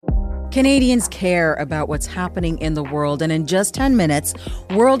Canadians care about what's happening in the world, and in just 10 minutes,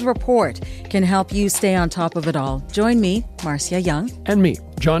 World Report can help you stay on top of it all. Join me, Marcia Young. And me,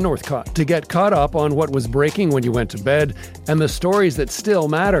 John Northcott, to get caught up on what was breaking when you went to bed and the stories that still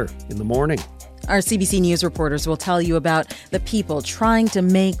matter in the morning. Our CBC News reporters will tell you about the people trying to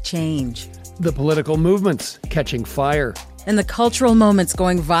make change, the political movements catching fire, and the cultural moments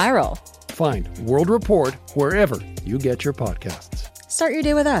going viral. Find World Report wherever you get your podcasts. Start your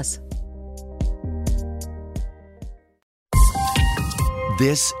day with us.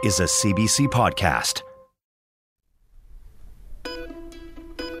 This is a CBC podcast.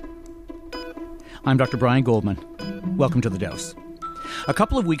 I'm Dr. Brian Goldman. Welcome to The Dose. A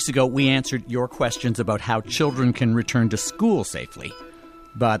couple of weeks ago, we answered your questions about how children can return to school safely.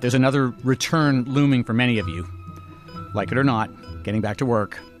 But there's another return looming for many of you. Like it or not, getting back to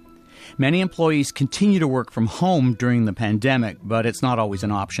work. Many employees continue to work from home during the pandemic, but it's not always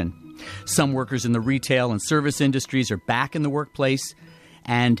an option. Some workers in the retail and service industries are back in the workplace.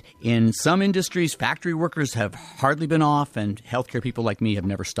 And in some industries, factory workers have hardly been off, and healthcare people like me have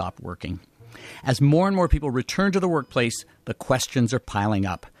never stopped working. As more and more people return to the workplace, the questions are piling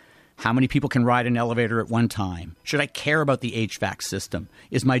up. How many people can ride an elevator at one time? Should I care about the HVAC system?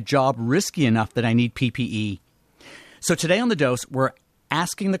 Is my job risky enough that I need PPE? So today on The Dose, we're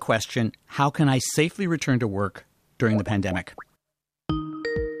asking the question, how can I safely return to work during the pandemic?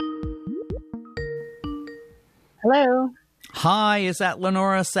 Hello. Hi, is that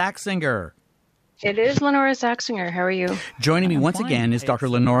Lynora Saxinger? It is Lynora Saxinger. How are you? Joining me once again is Dr.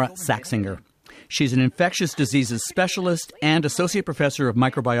 Lynora Saxinger. She's an infectious diseases specialist and associate professor of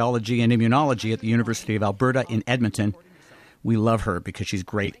microbiology and immunology at the University of Alberta in Edmonton. We love her because she's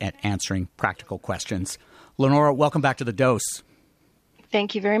great at answering practical questions. Lynora, welcome back to The Dose.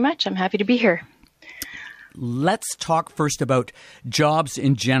 Thank you very much. I'm happy to be here. Let's talk first about jobs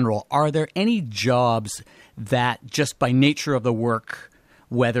in general. Are there any jobs that just by nature of the work,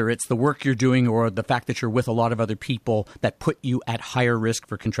 whether it's the work you're doing or the fact that you're with a lot of other people, that put you at higher risk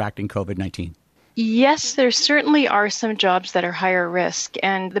for contracting COVID-19? Yes, there certainly are some jobs that are higher risk.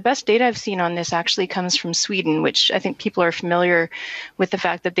 And the best data I've seen on this actually comes from Sweden, which I think people are familiar with the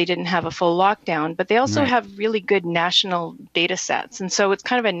fact that they didn't have a full lockdown, but they also have really good national data sets. And so it's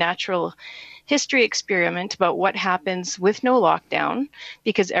kind of a natural history experiment about what happens with no lockdown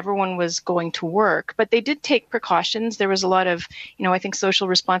because everyone was going to work. But they did take precautions. There was a lot of, I think social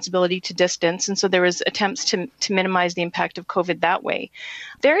responsibility to distance. And so there was attempts to minimize the impact of COVID that way.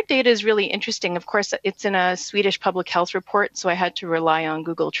 Their data is really interesting. Of course, it's in a Swedish public health report, so I had to rely on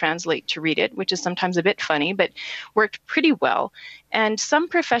Google Translate to read it, which is sometimes a bit funny, but worked pretty well. And some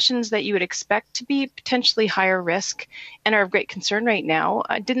professions that you would expect to be potentially higher risk and are of great concern right now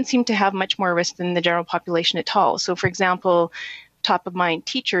didn't seem to have much more risk than the general population at all. So, for example, top of mind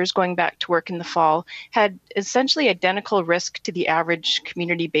teachers going back to work in the fall had essentially identical risk to the average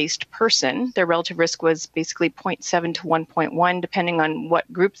community-based person. Their relative risk was basically 0.7 to 1.1, depending on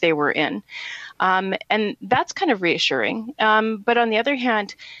what group they were in. And that's kind of reassuring. But on the other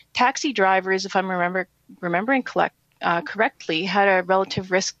hand, taxi drivers, if I'm remembering correctly, had a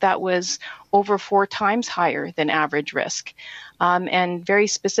relative risk that was over 4 times higher than average risk. And very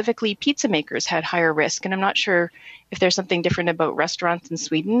specifically, pizza makers had higher risk. And I'm not sure if there's something different about restaurants in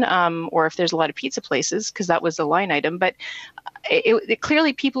Sweden or if there's a lot of pizza places, because that was a line item. But it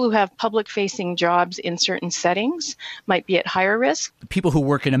clearly people who have public-facing jobs in certain settings might be at higher risk. People who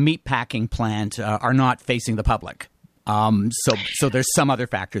work in a meat packing plant are not facing the public. So there's some other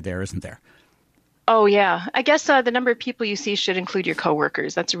factor there, isn't there? Oh, yeah. I guess the number of people you see should include your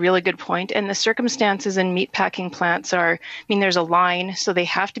coworkers. That's a really good point. And the circumstances in meatpacking plants there's a line, so they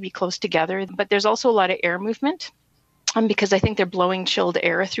have to be close together. But there's also a lot of air movement because I think they're blowing chilled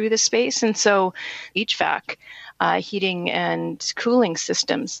air through the space. And so HVAC, heating and cooling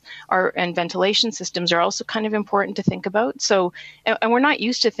systems and ventilation systems are also kind of important to think about. So, and we're not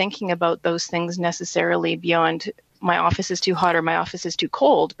used to thinking about those things necessarily beyond my office is too hot or my office is too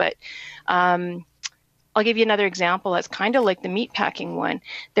cold. But I'll give you another example that's kind of like the meatpacking one.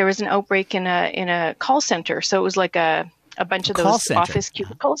 There was an outbreak in a call center. So it was like a bunch of those office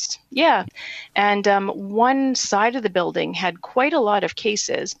cubicles. Yeah. And one side of the building had quite a lot of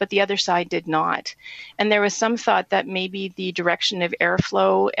cases, but the other side did not. And there was some thought that maybe the direction of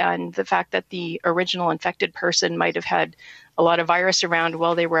airflow and the fact that the original infected person might have had a lot of virus around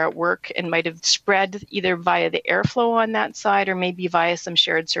while they were at work and might have spread either via the airflow on that side or maybe via some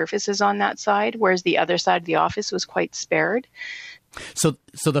shared surfaces on that side, whereas the other side of the office was quite spared. So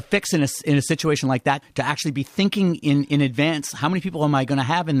the fix in a situation like that, to actually be thinking in advance, how many people am I going to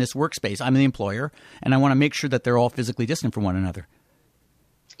have in this workspace? I'm the employer, and I want to make sure that they're all physically distant from one another.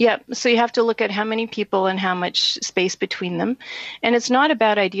 Yeah, so you have to look at how many people and how much space between them. And it's not a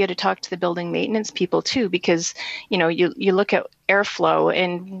bad idea to talk to the building maintenance people too, because, you look at airflow,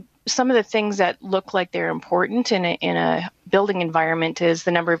 and some of the things that look like they're important in a building environment is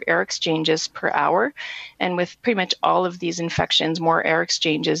the number of air exchanges per hour. And with pretty much all of these infections, more air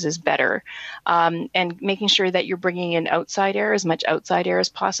exchanges is better. And making sure that you're bringing in outside air, as much outside air as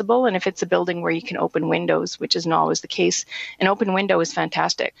possible. And if it's a building where you can open windows, which isn't always the case, an open window is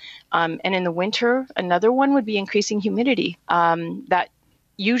fantastic. And in the winter, another one would be increasing humidity. That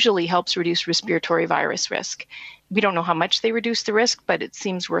usually helps reduce respiratory virus risk. We don't know how much they reduce the risk, but it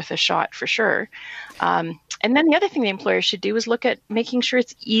seems worth a shot for sure. And then the other thing the employer should do is look at making sure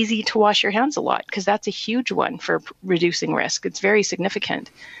it's easy to wash your hands a lot, because that's a huge one for reducing risk. It's very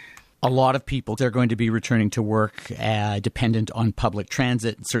significant. A lot of people, they're going to be returning to work dependent on public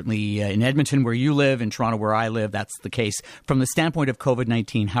transit. Certainly in Edmonton, where you live, in Toronto, where I live, that's the case. From the standpoint of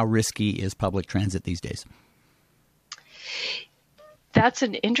COVID-19, how risky is public transit these days? That's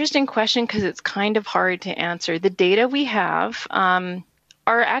an interesting question because it's kind of hard to answer. The data we have are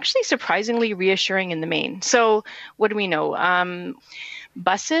actually surprisingly reassuring in the main. So what do we know?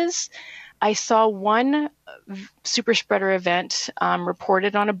 Buses. I saw one super spreader event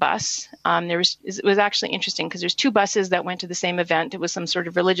reported on a bus. It was actually interesting because there's two buses that went to the same event. It was some sort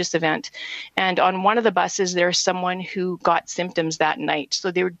of religious event. And on one of the buses, there's someone who got symptoms that night.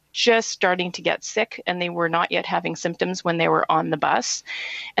 So they were just starting to get sick, and they were not yet having symptoms when they were on the bus.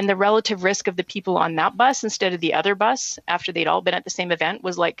 And the relative risk of the people on that bus instead of the other bus, after they'd all been at the same event,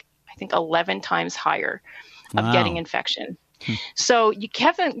 was I think 11 times higher of getting infection. So you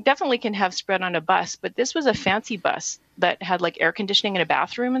definitely can have spread on a bus, but this was a fancy bus that had air conditioning and a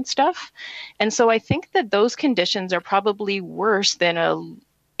bathroom and stuff. And so I think that those conditions are probably worse than a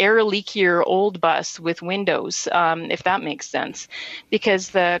air leakier old bus with windows, if that makes sense, because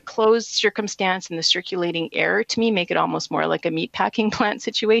the closed circumstance and the circulating air, to me, make it almost more like a meat packing plant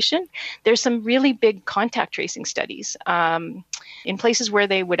situation. There's some really big contact tracing studies in places where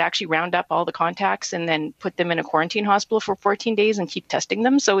they would actually round up all the contacts and then put them in a quarantine hospital for 14 days and keep testing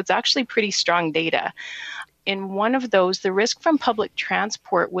them. So it's actually pretty strong data. In one of those, the risk from public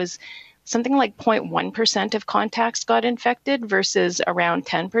transport was something like 0.1% of contacts got infected versus around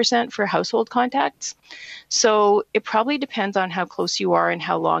 10% for household contacts. So it probably depends on how close you are and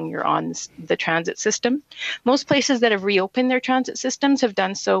how long you're on the transit system. Most places that have reopened their transit systems have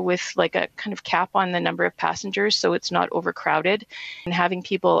done so with a kind of cap on the number of passengers so it's not overcrowded, and having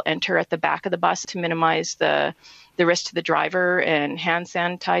people enter at the back of the bus to minimize the risk to the driver, and hand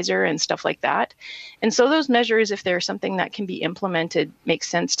sanitizer and stuff like that. And so those measures, if they're something that can be implemented, make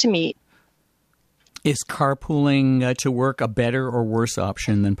sense to me. Is carpooling to work a better or worse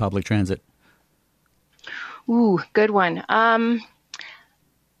option than public transit? Ooh, good one. My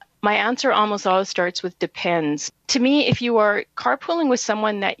answer almost always starts with depends. To me, if you are carpooling with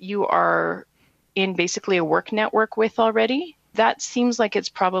someone that you are in basically a work network with already, that seems like it's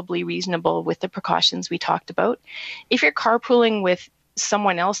probably reasonable with the precautions we talked about. If you're carpooling with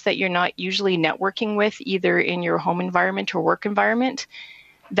someone else that you're not usually networking with, either in your home environment or work environment,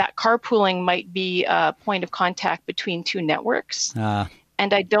 that carpooling might be a point of contact between two networks.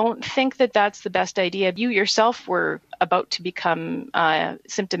 And I don't think that that's the best idea. If you yourself were about to become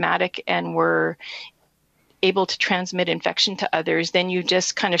symptomatic and were able to transmit infection to others, then you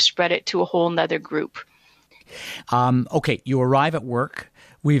just kind of spread it to a whole nother group. Okay, you arrive at work.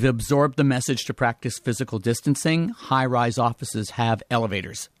 We've absorbed the message to practice physical distancing. High-rise offices have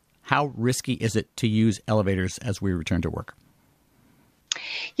elevators. How risky is it to use elevators as we return to work?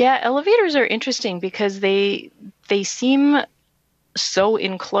 Yeah, elevators are interesting because they seem so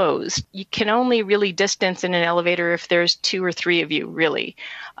enclosed. You can only really distance in an elevator if there's 2 or 3 of you, really.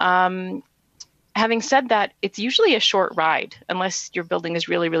 Having said that, it's usually a short ride unless your building is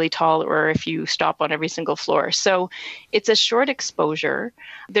really, really tall or if you stop on every single floor. So it's a short exposure.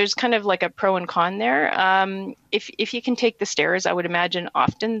 There's kind of like a pro and con there. If you can take the stairs, I would imagine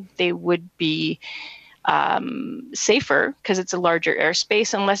often they would be safer because it's a larger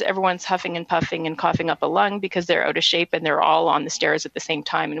airspace, unless everyone's huffing and puffing and coughing up a lung because they're out of shape and they're all on the stairs at the same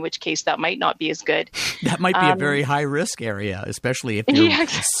time, in which case that might not be as good. That might be a very high risk area, especially if you're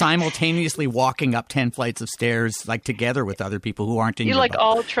simultaneously walking up 10 flights of stairs together with other people who aren't in your bubble.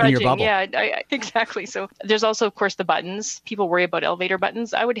 All trudging. In your bubble. Yeah, exactly. So there's also, of course, the buttons. People worry about elevator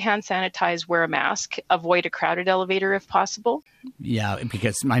buttons. I would hand sanitize, wear a mask, avoid a crowded elevator if possible. Yeah,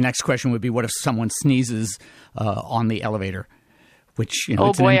 because my next question would be, what if someone sneezes on the elevator, which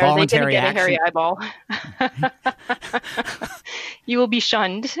it's an involuntary action. Are they going to get a hairy eyeball? You will be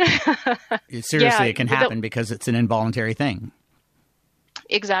shunned. Seriously, it can happen because it's an involuntary thing.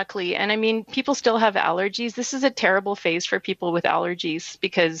 Exactly. And I mean, people still have allergies. This is a terrible phase for people with allergies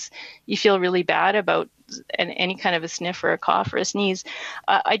because you feel really bad about any kind of a sniff or a cough or a sneeze.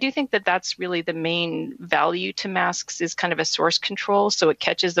 I do think that that's really the main value to masks is kind of a source control. So it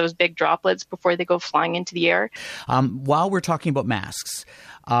catches those big droplets before they go flying into the air. While we're talking about masks,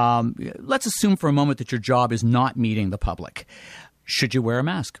 let's assume for a moment that your job is not meeting the public. Should you wear a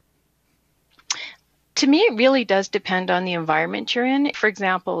mask? To me, it really does depend on the environment you're in. For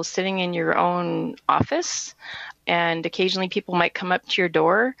example, sitting in your own office and occasionally people might come up to your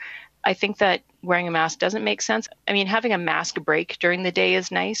door. I think that wearing a mask doesn't make sense. I mean, having a mask break during the day is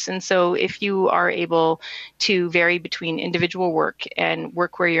nice. And so if you are able to vary between individual work and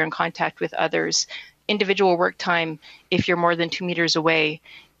work where you're in contact with others, individual work time, if you're more than 2 meters away,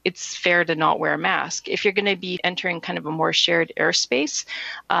 it's fair to not wear a mask. If you're going to be entering kind of a more shared airspace,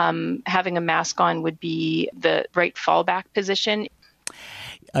 having a mask on would be the right fallback position.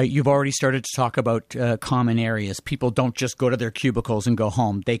 You've already started to talk about common areas. People don't just go to their cubicles and go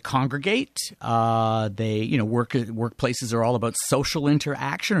home. They congregate. Workplaces are all about social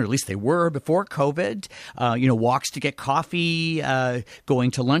interaction, or at least they were before COVID. Walks to get coffee,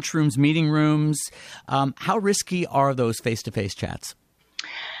 going to lunchrooms, meeting rooms. How risky are those face-to-face chats?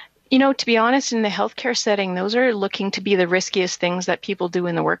 To be honest, in the healthcare setting, those are looking to be the riskiest things that people do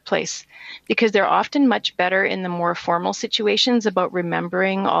in the workplace because they're often much better in the more formal situations about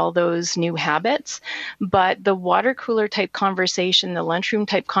remembering all those new habits. But the water cooler type conversation, the lunchroom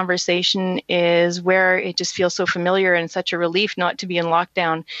type conversation is where it just feels so familiar and such a relief not to be in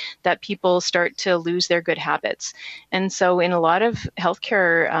lockdown that people start to lose their good habits. And so in a lot of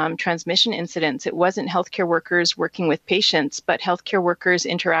healthcare transmission incidents, it wasn't healthcare workers working with patients, but healthcare workers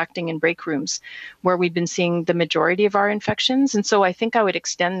interacting in break rooms where we've been seeing the majority of our infections. And so I think I would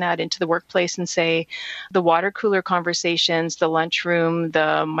extend that into the workplace and say the water cooler conversations, the lunchroom,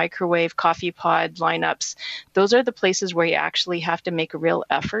 the microwave coffee pod lineups, those are the places where you actually have to make a real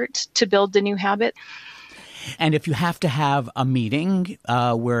effort to build the new habit. And if you have to have a meeting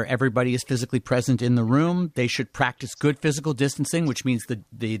where everybody is physically present in the room, they should practice good physical distancing, which means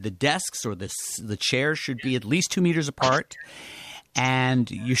the desks or the chairs should be at least 2 meters apart. And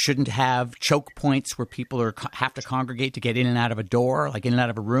you shouldn't have choke points where people have to congregate to get in and out of a door, like in and out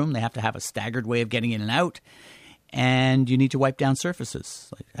of a room. They have to have a staggered way of getting in and out. And you need to wipe down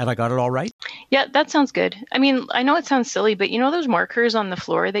surfaces. Have I got it all right? Yeah, that sounds good. I mean, I know it sounds silly, but those markers on the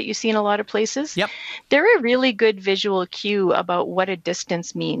floor that you see in a lot of places? Yep. They're a really good visual cue about what a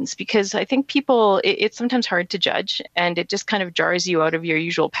distance means because I think people, it's sometimes hard to judge and it just kind of jars you out of your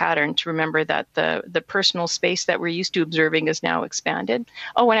usual pattern to remember that the personal space that we're used to observing is now expanded.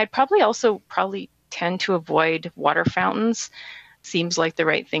 Oh, and I'd probably tend to avoid water fountains. Seems like the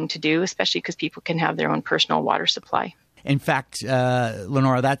right thing to do, especially because people can have their own personal water supply. In fact,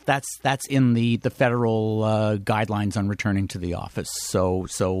 Lynora, that's in the federal guidelines on returning to the office. So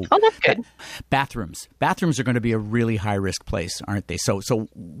that's good. Bathrooms are going to be a really high risk place, aren't they? So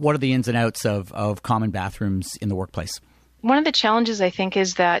what are the ins and outs of common bathrooms in the workplace? One of the challenges I think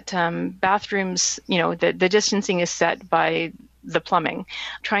is that bathrooms, the distancing is set by the plumbing.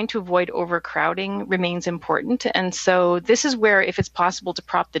 Trying to avoid overcrowding remains important. And so this is where, if it's possible to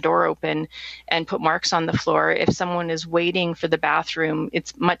prop the door open and put marks on the floor, if someone is waiting for the bathroom,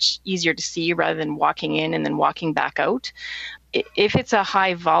 it's much easier to see rather than walking in and then walking back out. If it's a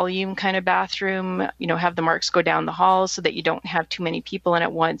high volume kind of bathroom, have the marks go down the hall so that you don't have too many people in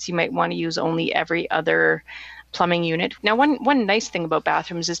at once. You might want to use only every other plumbing unit. Now, one nice thing about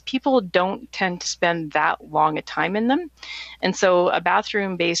bathrooms is people don't tend to spend that long a time in them. And so a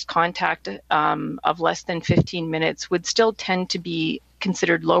bathroom-based contact of less than 15 minutes would still tend to be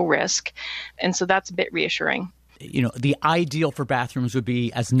considered low risk. And so that's a bit reassuring. The ideal for bathrooms would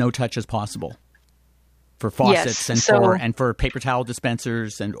be as no touch as possible. For faucets and for paper towel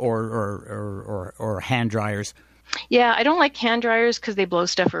dispensers and or hand dryers. Yeah, I don't like hand dryers because they blow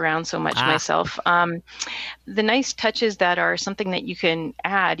stuff around so much myself. The nice touches that are something that you can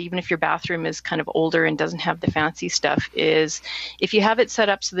add, even if your bathroom is kind of older and doesn't have the fancy stuff, is if you have it set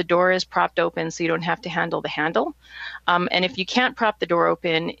up so the door is propped open so you don't have to handle the handle. And if you can't prop the door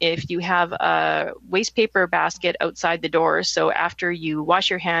open, if you have a waste paper basket outside the door, so after you wash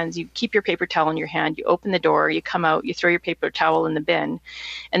your hands, you keep your paper towel in your hand, you open the door, you come out, you throw your paper towel in the bin,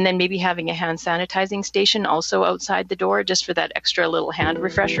 and then maybe having a hand sanitizing station also outside the door just for that extra little hand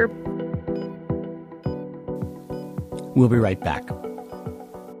refresher. We'll be right back.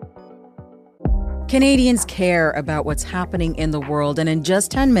 Canadians care about what's happening in the world, and in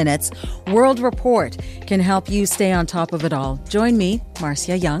just 10 minutes, World Report can help you stay on top of it all. Join me,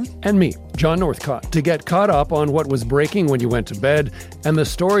 Marcia Young. And me, John Northcott, to get caught up on what was breaking when you went to bed and the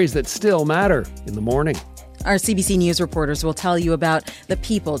stories that still matter in the morning. Our CBC News reporters will tell you about the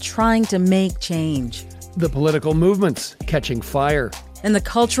people trying to make change, the political movements catching fire, and the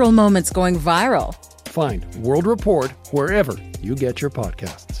cultural moments going viral. Find World Report wherever you get your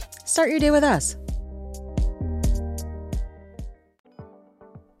podcasts. Start your day with us.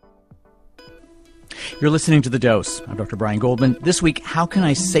 You're listening to The Dose. I'm Dr. Brian Goldman. This week, how can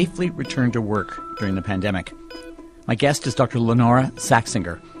I safely return to work during the pandemic? My guest is Dr. Lynora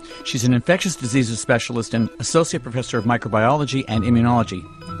Saxinger. She's an infectious diseases specialist and associate professor of microbiology and immunology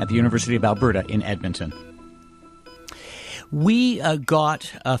at the University of Alberta in Edmonton. We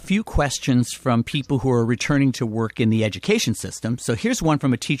got a few questions from people who are returning to work in the education system. So here's one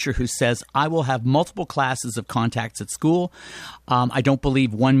from a teacher who says, I will have multiple classes of contacts at school. I don't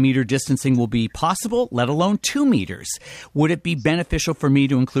believe 1 meter distancing will be possible, let alone 2 meters. Would it be beneficial for me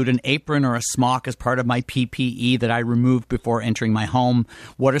to include an apron or a smock as part of my PPE that I removed before entering my home?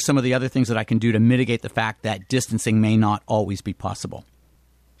 What are some of the other things that I can do to mitigate the fact that distancing may not always be possible?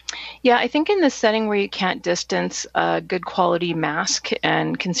 Yeah, I think in the setting where you can't distance, a good quality mask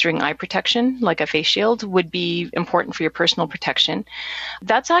and considering eye protection, like a face shield, would be important for your personal protection.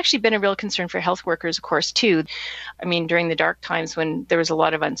 That's actually been a real concern for health workers, of course, too. I mean, during the dark times when there was a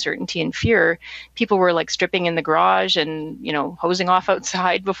lot of uncertainty and fear, people were like stripping in the garage and, hosing off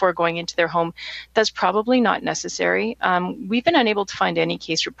outside before going into their home. That's probably not necessary. We've been unable to find any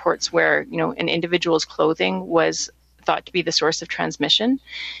case reports where, an individual's clothing was thought to be the source of transmission,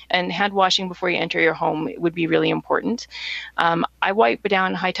 and hand washing before you enter your home would be really important. I wipe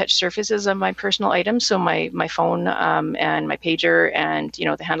down high-touch surfaces of my personal items, so my phone and my pager and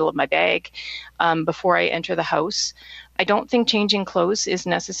the handle of my bag before I enter the house. I don't think changing clothes is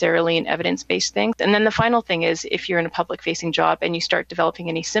necessarily an evidence-based thing. And then the final thing is, if you're in a public-facing job and you start developing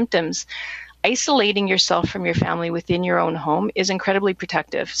any symptoms, isolating yourself from your family within your own home is incredibly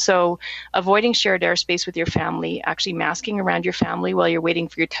protective. So avoiding shared airspace with your family, actually masking around your family while you're waiting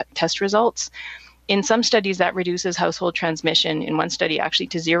for your test results. In some studies, that reduces household transmission, in one study actually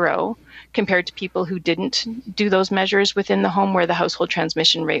to 0, compared to people who didn't do those measures within the home, where the household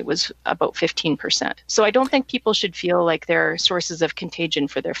transmission rate was about 15%. So I don't think people should feel like they're sources of contagion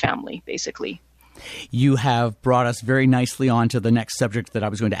for their family, basically. You have brought us very nicely on to the next subject that I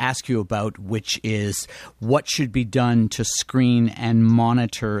was going to ask you about, which is what should be done to screen and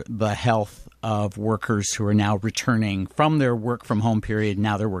monitor the health of workers who are now returning from their work from home period.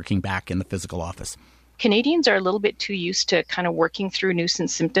 Now they're working back in the physical office. Canadians are a little bit too used to kind of working through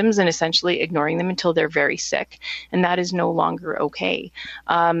nuisance symptoms and essentially ignoring them until they're very sick, and that is no longer okay.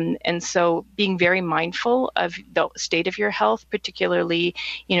 And so being very mindful of the state of your health, particularly,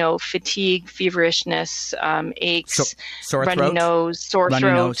 fatigue, feverishness, aches, sore runny throat, nose, sore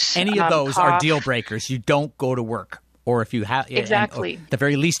throat. Any of those cough. are deal breakers. You don't go to work. Or if you have, exactly. At the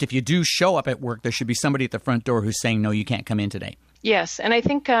very least, if you do show up at work, there should be somebody at the front door who's saying, no, you can't come in today. Yes, and I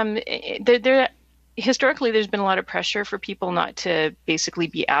think historically, there's been a lot of pressure for people not to basically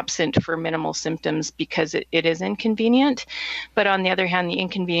be absent for minimal symptoms because it is inconvenient. But on the other hand, the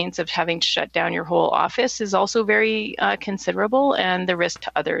inconvenience of having to shut down your whole office is also very considerable, and the risk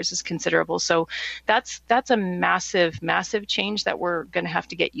to others is considerable. So that's a massive, massive change that we're going to have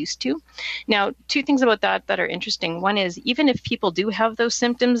to get used to. Now, two things about that are interesting. One is, even if people do have those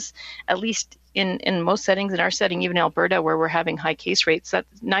symptoms, at least in most settings, in our setting, even in Alberta, where we're having high case rates, that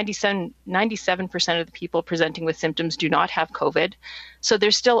 97% of the people presenting with symptoms do not have COVID. So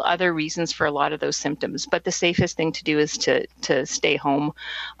there's still other reasons for a lot of those symptoms. But the safest thing to do is to stay home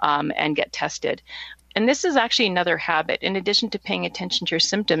and get tested. And this is actually another habit. In addition to paying attention to your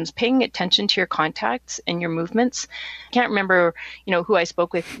symptoms, paying attention to your contacts and your movements. I can't remember, who I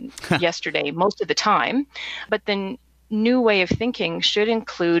spoke with yesterday most of the time, but then new way of thinking should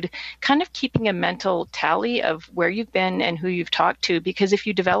include kind of keeping a mental tally of where you've been and who you've talked to, because if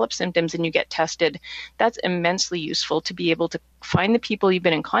you develop symptoms and you get tested, that's immensely useful to be able to find the people you've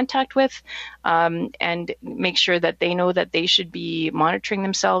been in contact with and make sure that they know that they should be monitoring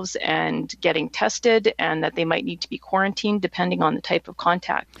themselves and getting tested, and that they might need to be quarantined depending on the type of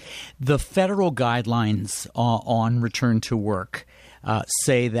contact. The federal guidelines on return to work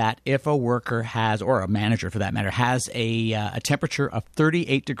say that if a worker has, or a manager for that matter, has a temperature of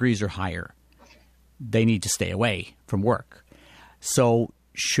 38 degrees or higher, they need to stay away from work. So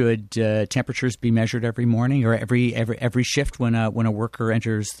should temperatures be measured every morning or every shift when a worker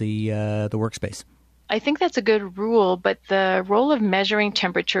enters the workspace? I think that's a good rule, but the role of measuring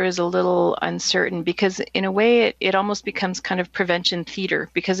temperature is a little uncertain because in a way it almost becomes kind of prevention theater,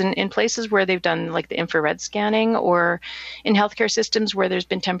 because in places where they've done like the infrared scanning or in healthcare systems where there's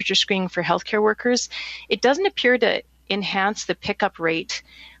been temperature screening for healthcare workers, it doesn't appear to enhance the pickup rate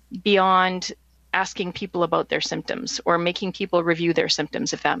beyond asking people about their symptoms or making people review their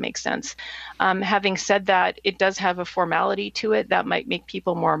symptoms, if that makes sense. Having said that, it does have a formality to it that might make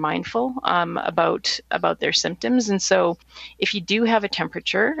people more mindful about their symptoms. And so if you do have a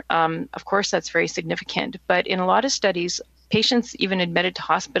temperature, of course, that's very significant. But in a lot of studies, patients even admitted to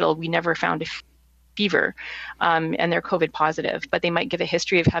hospital, we never found a fever, and they're COVID positive, but they might give a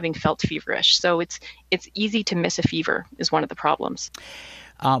history of having felt feverish. So it's easy to miss a fever is one of the problems.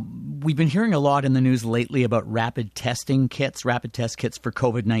 We've been hearing a lot in the news lately about rapid test kits for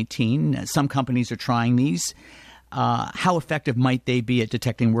COVID-19. Some companies are trying these. How effective might they be at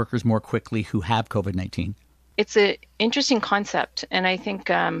detecting workers more quickly who have COVID-19? It's an interesting concept, and I think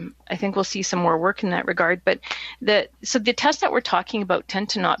we'll see some more work in that regard. But the tests that we're talking about tend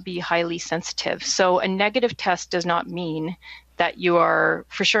to not be highly sensitive. So a negative test does not mean that you are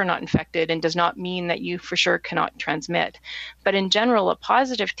for sure not infected and does not mean that you for sure cannot transmit. But in general, a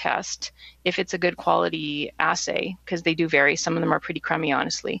positive test, if it's a good quality assay, because they do vary, some of them are pretty crummy,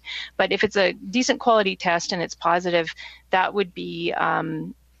 honestly. But if it's a decent quality test and it's positive, that would be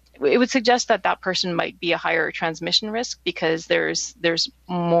it would suggest that that person might be a higher transmission risk because there's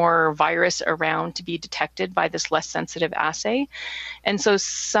more virus around to be detected by this less sensitive assay. And so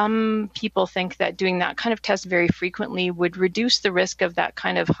some people think that doing that kind of test very frequently would reduce the risk of that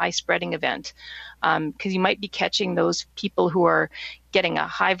kind of high spreading event, because you might be catching those people who are getting a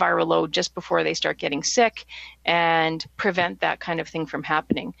high viral load just before they start getting sick and prevent that kind of thing from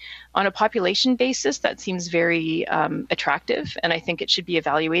happening. On a population basis, that seems very attractive, and I think it should be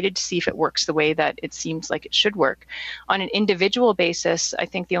evaluated to see if it works the way that it seems like it should work. On an individual basis, I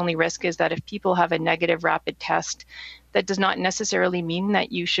think the only risk is that if people have a negative rapid test, that does not necessarily mean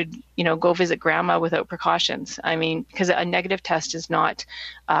that you should, go visit grandma without precautions. I mean, because a negative test is not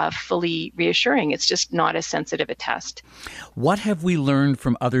fully reassuring. It's just not as sensitive a test. What have we learned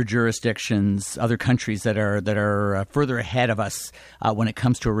from other jurisdictions, other countries that are further ahead of us when it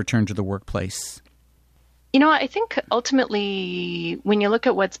comes to a return to the workplace? I think ultimately, when you look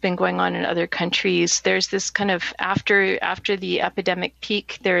at what's been going on in other countries, there's this kind of after the epidemic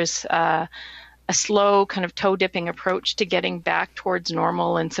peak, there's a slow kind of toe-dipping approach to getting back towards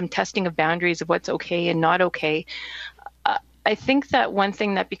normal and some testing of boundaries of what's okay and not okay. I think that one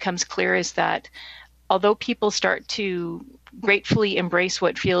thing that becomes clear is that although people start to gratefully embrace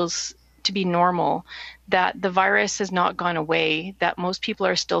what feels to be normal, that the virus has not gone away, that most people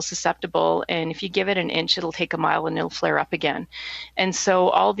are still susceptible, and if you give it an inch, it'll take a mile and it'll flare up again. And so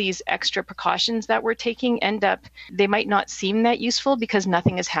all these extra precautions that we're taking they might not seem that useful because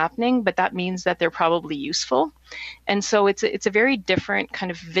nothing is happening, but that means that they're probably useful. And so it's a very different kind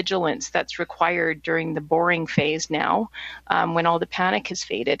of vigilance that's required during the boring phase now, when all the panic has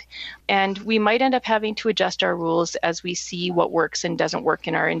faded. And we might end up having to adjust our rules as we see what works and doesn't work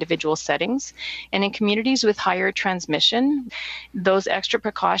in our individual settings. And in communities with higher transmission, those extra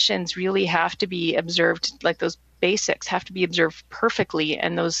precautions really have to be observed, like those basics have to be observed perfectly,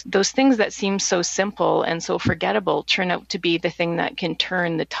 and those things that seem so simple and so forgettable turn out to be the thing that can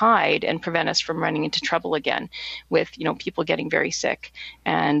turn the tide and prevent us from running into trouble again with people getting very sick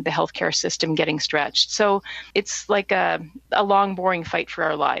and the healthcare system getting stretched. So it's like a long, boring fight for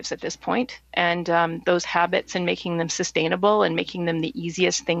our lives at this point. And those habits and making them sustainable and making them the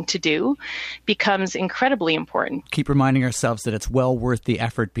easiest thing to do becomes incredibly important. Keep reminding ourselves that it's well worth the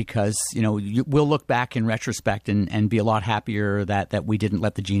effort because, we'll look back in retrospect and be a lot happier that we didn't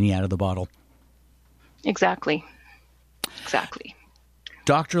let the genie out of the bottle. Exactly.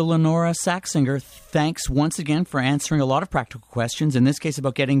 Dr. Lynora Saxinger, thanks once again for answering a lot of practical questions, in this case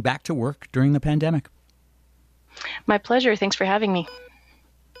about getting back to work during the pandemic. My pleasure. Thanks for having me.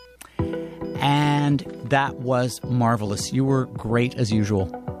 And that was marvelous. You were great as usual.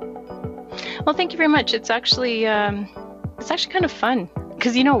 Well, thank you very much. It's actually kind of fun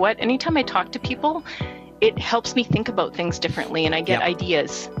because you know what? Anytime I talk to people, it helps me think about things differently and I get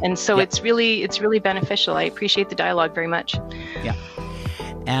ideas. And so it's really beneficial. I appreciate the dialogue very much. Yeah.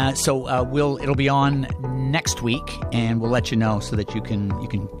 So it'll be on next week, and we'll let you know so that you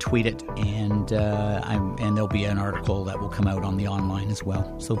can tweet it, and there'll be an article that will come out on the online as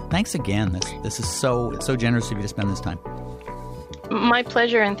well. So thanks again. This is so generous of you to spend this time. My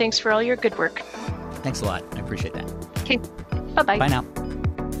pleasure, and thanks for all your good work. Thanks a lot. I appreciate that. Okay. Bye-bye. Bye now.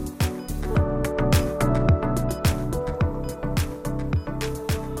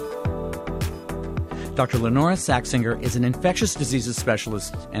 Dr. Lynora Saxinger is an infectious diseases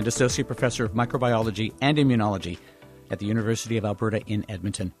specialist and associate professor of microbiology and immunology at the University of Alberta in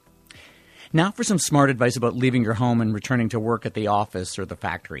Edmonton. Now for some smart advice about leaving your home and returning to work at the office or the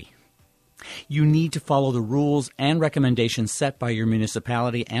factory. You need to follow the rules and recommendations set by your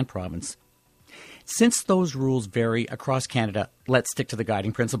municipality and province. Since those rules vary across Canada, let's stick to the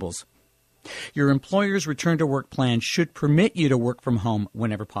guiding principles. Your employer's return-to-work plan should permit you to work from home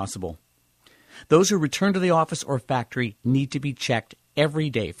whenever possible. Those who return to the office or factory need to be checked every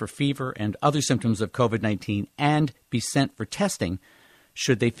day for fever and other symptoms of COVID-19 and be sent for testing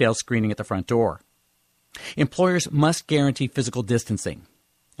should they fail screening at the front door. Employers must guarantee physical distancing,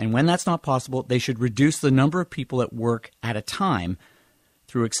 and when that's not possible, they should reduce the number of people at work at a time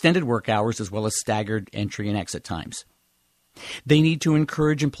through extended work hours as well as staggered entry and exit times. They need to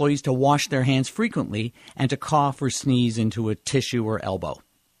encourage employees to wash their hands frequently and to cough or sneeze into a tissue or elbow.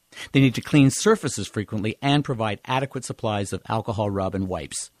 They need to clean surfaces frequently and provide adequate supplies of alcohol rub and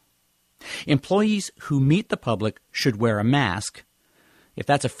wipes. Employees who meet the public should wear a mask. If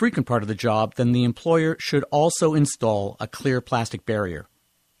that's a frequent part of the job, then the employer should also install a clear plastic barrier.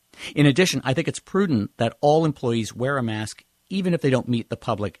 In addition, I think it's prudent that all employees wear a mask even if they don't meet the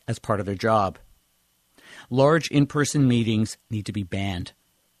public as part of their job. Large in-person meetings need to be banned.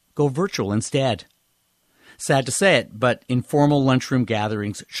 Go virtual instead. Sad to say it, but informal lunchroom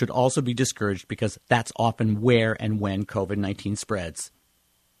gatherings should also be discouraged because that's often where and when COVID-19 spreads.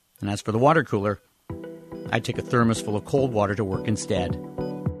 And as for the water cooler, I'd take a thermos full of cold water to work instead.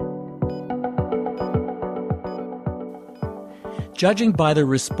 Judging by the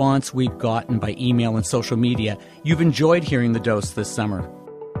response we've gotten by email and social media, you've enjoyed hearing The Dose this summer.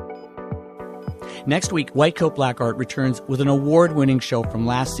 Next week, White Coat Black Art returns with an award-winning show from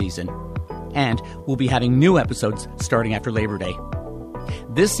last season, and we'll be having new episodes starting after Labor Day.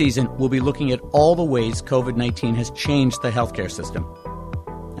 This season, we'll be looking at all the ways COVID-19 has changed the healthcare system.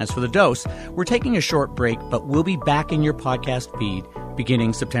 As for The Dose, we're taking a short break, but we'll be back in your podcast feed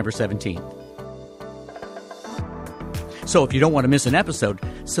beginning September 17th. So if you don't want to miss an episode,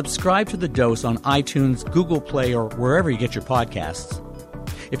 subscribe to The Dose on iTunes, Google Play, or wherever you get your podcasts.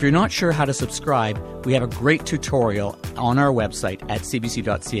 If you're not sure how to subscribe, we have a great tutorial on our website at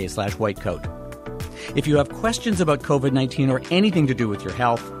cbc.ca/whitecoat. If you have questions about COVID-19 or anything to do with your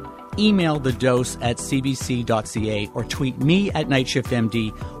health, email The Dose at cbc.ca or tweet me at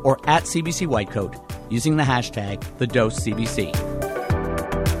NightShiftMD or at CBC Whitecoat using the hashtag TheDoseCBC.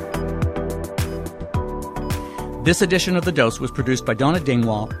 This edition of The Dose was produced by Donna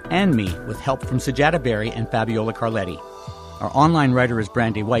Dingwall and me with help from Sajada Berry and Fabiola Carletti. Our online writer is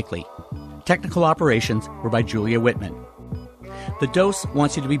Brandy Wakely. Technical operations were by Julia Whitman. The Dose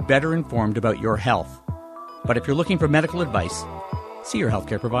wants you to be better informed about your health. But if you're looking for medical advice, see your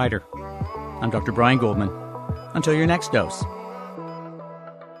healthcare provider. I'm Dr. Brian Goldman. Until your next dose.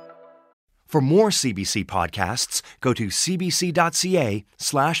 For more CBC podcasts, go to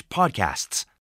cbc.ca/podcasts.